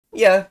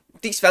yeah,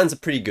 these fans are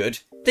pretty good.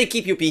 They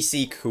keep your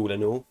PC cool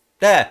and all.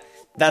 There,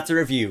 that's a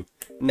review.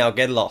 Now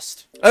get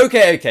lost.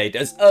 Okay,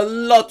 there's a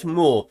lot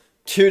more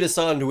to the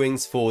Silent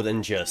Wings 4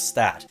 than just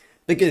that.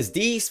 Because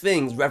these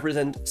things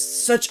represent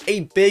such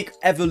a big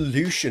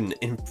evolution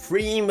in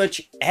pretty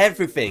much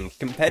everything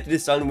compared to the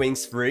Silent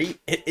Wings 3,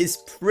 it is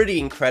pretty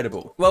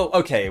incredible. Well,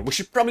 okay, we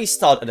should probably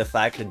start at the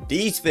fact that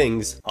these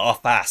things are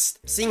fast,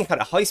 seeing how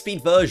the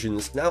high-speed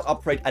versions now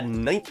operate at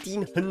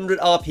 1900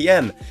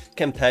 RPM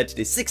compared to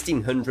the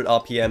 1600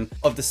 RPM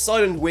of the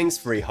Silent Wings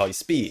 3 high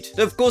speed.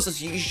 So of course,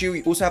 as usual,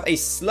 you also have a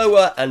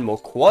slower and more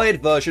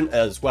quiet version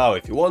as well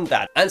if you want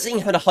that. And seeing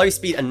how the high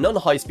speed and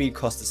non-high speed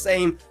cost the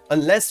same,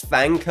 unless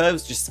fan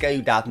curves just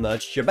scale that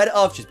much, you're better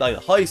off just buying a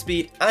high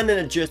speed and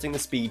then adjusting the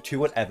speed to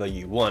whatever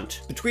you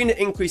want. Between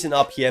the increase in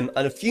RPM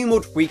and a few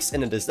more tweaks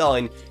in the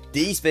design,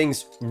 these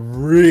things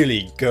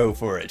really go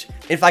for it.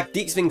 In fact,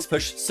 these things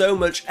push so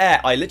much air,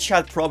 I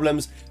literally had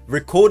problems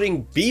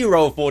recording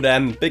B-roll for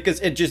them because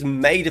it just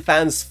made the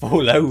fans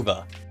fall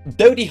over.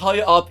 Though the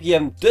higher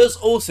RPM does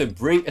also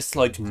bring a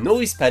slight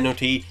noise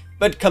penalty,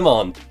 but come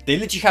on, they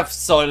literally have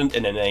silent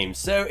in the name,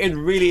 so it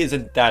really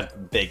isn't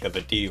that big of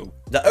a deal.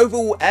 The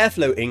overall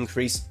airflow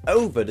increase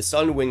over the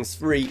Silent Wings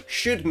 3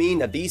 should mean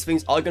that these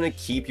things are going to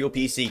keep your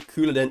PC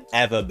cooler than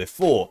ever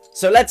before.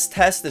 So let's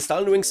test the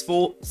Silent Wings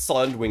 4,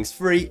 Silent Wings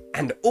 3,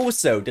 and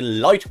also the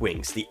Light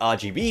Wings, the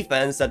RGB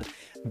fans that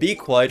Be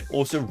Quiet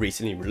also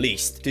recently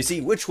released, to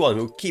see which one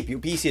will keep your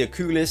PC the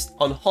coolest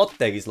on hot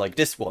days like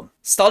this one.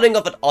 Starting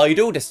off at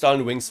idle, the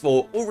Silent Wings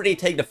 4 already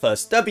take the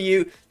first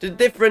W, the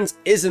difference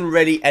isn't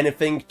really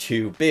anything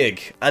too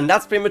big, and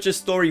that's pretty much a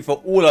story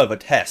for all other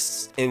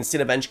tests. In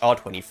Cinebench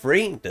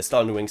R23, the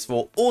Silent Wings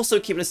 4 also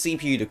keep the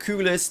CPU the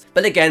coolest,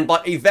 but again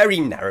by a very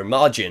narrow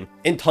margin.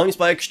 In Times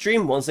by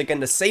Extreme, once again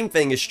the same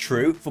thing is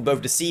true for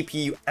both the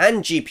CPU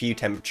and GPU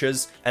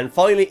temperatures, and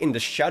finally in the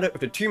Shadow of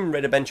the Tomb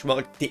Raider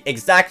benchmark, the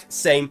exact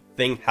same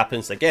thing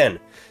happens again.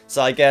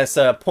 So I guess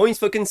points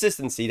for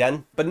consistency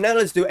then. But now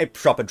let's do a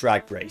proper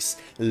drag race.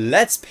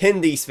 Let's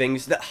pin these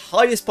things to the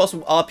highest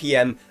possible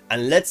RPM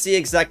and let's see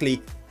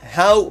exactly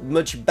how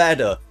much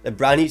better the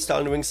brand new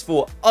Silent Wings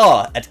 4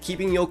 are at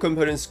keeping your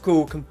components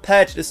cool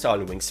compared to the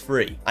Silent Wings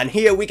 3. And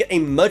here we get a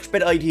much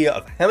better idea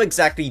of how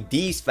exactly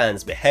these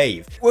fans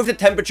behave, with the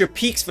temperature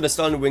peaks for the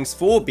Silent Wings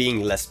 4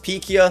 being less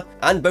peakier,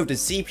 and both the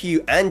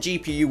CPU and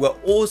GPU were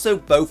also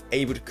both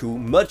able to cool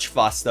much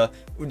faster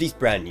with these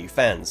brand new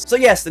fans. So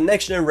yes, the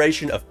next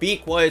generation of Be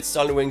Quiet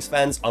Silent Wings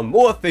fans are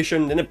more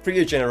efficient than the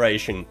previous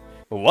generation.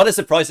 What a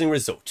surprising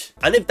result.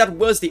 And if that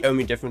was the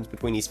only difference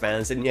between these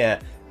fans, then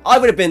yeah, I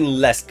would have been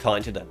less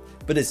kind to them.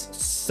 But there's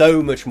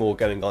so much more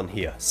going on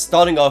here,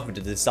 starting off with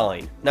the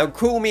design. Now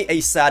call me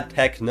a sad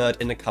tech nerd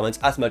in the comments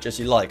as much as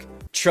you like.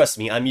 Trust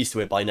me, I'm used to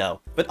it by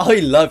now. But I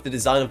love the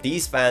design of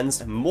these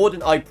fans more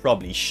than I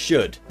probably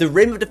should. The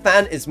rim of the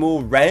fan is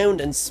more round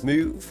and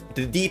smooth.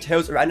 The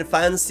details around the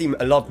fans seem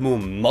a lot more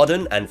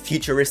modern and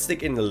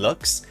futuristic in the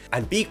looks.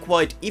 And Be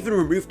Quiet even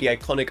removed the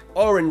iconic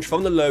orange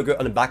from the logo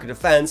on the back of the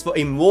fans for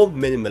a more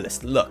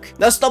minimalist look.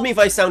 Now stop me if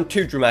I sound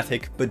too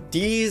dramatic, but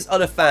these are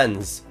the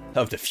fans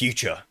of the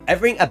future.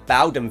 Everything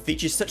about them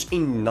features such a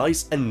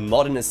nice and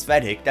modern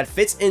aesthetic that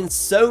fits in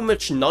so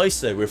much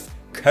nicer with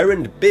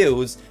current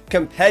builds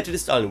compared to the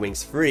Silent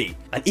Wings 3,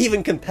 and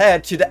even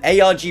compared to the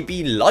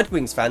ARGB Light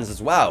Wings fans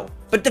as well.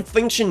 But the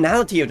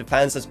functionality of the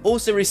fans has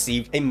also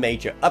received a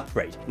major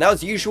upgrade. Now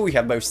as usual we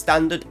have both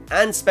standard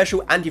and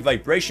special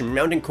anti-vibration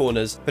mounting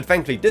corners, but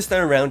thankfully this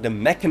time around the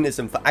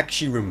mechanism for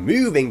actually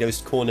removing those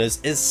corners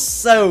is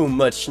so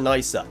much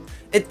nicer.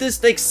 It does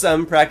take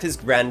some practice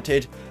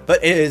granted,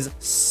 but it is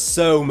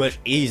so much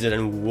easier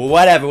than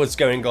whatever was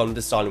going on with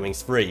the Silent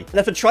Wings 3. And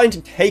after trying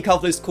to take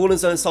off those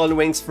corners on the Silent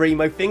Wings 3,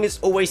 my fingers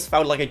always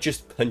felt like I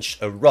just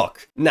punched a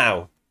rock.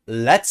 Now,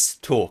 let's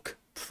talk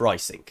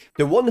pricing.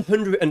 The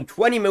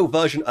 120mm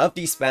version of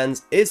these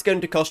fans is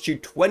going to cost you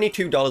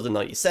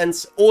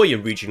 $22.90 or your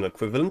regional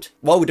equivalent,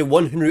 while the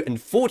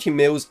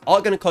 140mm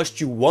are going to cost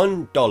you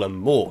 $1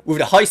 more, with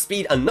the high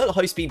speed and not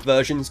high speed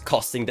versions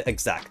costing the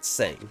exact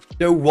same.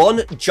 The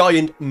one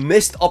giant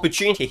missed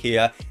opportunity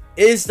here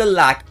is the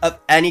lack of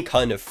any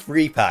kind of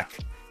free pack.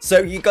 So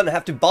you're gonna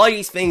have to buy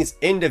these things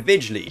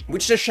individually,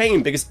 which is a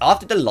shame because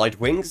after the Light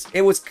Wings,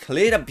 it was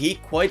clear that Be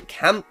Quiet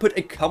can't put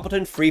a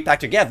competent free pack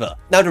together.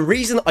 Now the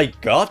reason I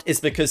got is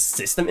because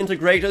system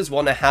integrators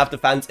want to have the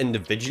fans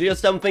individually or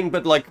something,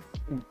 but like,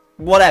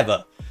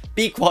 whatever.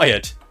 Be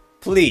Quiet.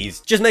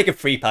 Please, just make a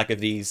free pack of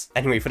these.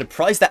 Anyway, for the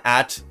price they're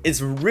at, it's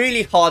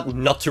really hard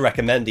not to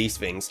recommend these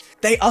things.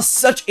 They are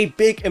such a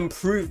big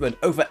improvement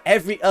over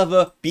every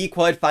other Be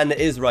Quiet fan there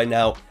is right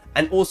now,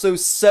 and also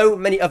so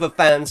many other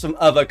fans from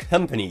other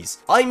companies.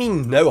 I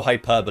mean no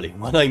hyperbole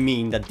when I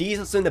mean that these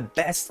are some of the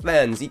best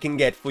fans you can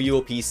get for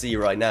your PC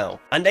right now.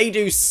 And they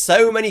do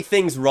so many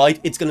things right,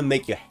 it's gonna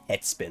make your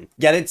head spin.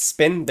 Get it?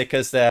 Spin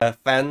because they're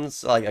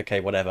fans? Like, okay,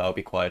 whatever, I'll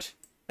be quiet.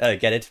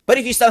 Get it? But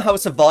if you somehow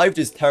survived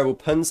these terrible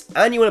puns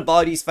and you want to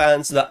buy these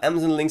fans, the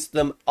Amazon links to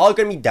them are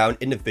going to be down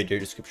in the video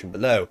description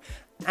below.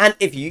 And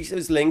if you use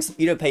those links,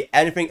 you don't pay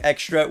anything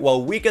extra,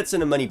 while we get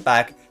some of the money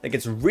back that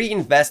gets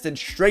reinvested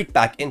straight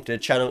back into the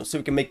channel so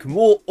we can make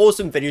more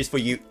awesome videos for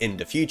you in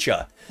the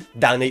future.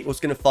 Down there you're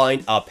also going to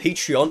find our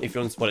Patreon if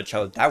you want to support the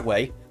channel that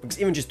way, because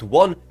even just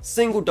 $1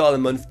 single a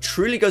month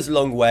truly goes a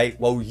long way,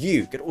 while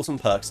you get awesome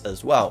perks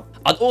as well.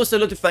 I'd also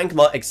like to thank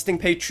my existing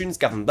patrons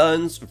Gavin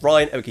Burns,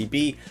 Ryan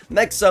OKB,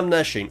 Meg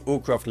Sumner, Shane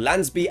Allcroft,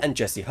 Lansby and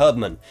Jesse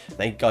Herdman.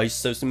 Thank you guys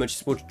so much,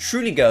 support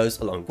truly goes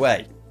a long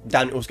way.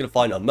 Down you're also going to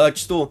find our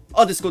merch store,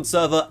 our Discord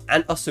server,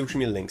 and our social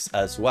media links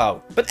as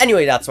well. But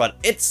anyway, that's right,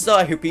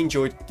 I hope you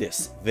enjoyed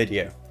this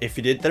video. If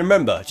you did, then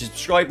remember to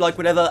subscribe, like,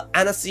 whatever,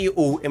 and I'll see you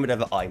all in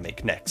whatever I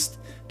make next.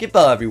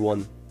 Goodbye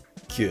everyone.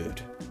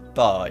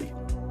 Goodbye.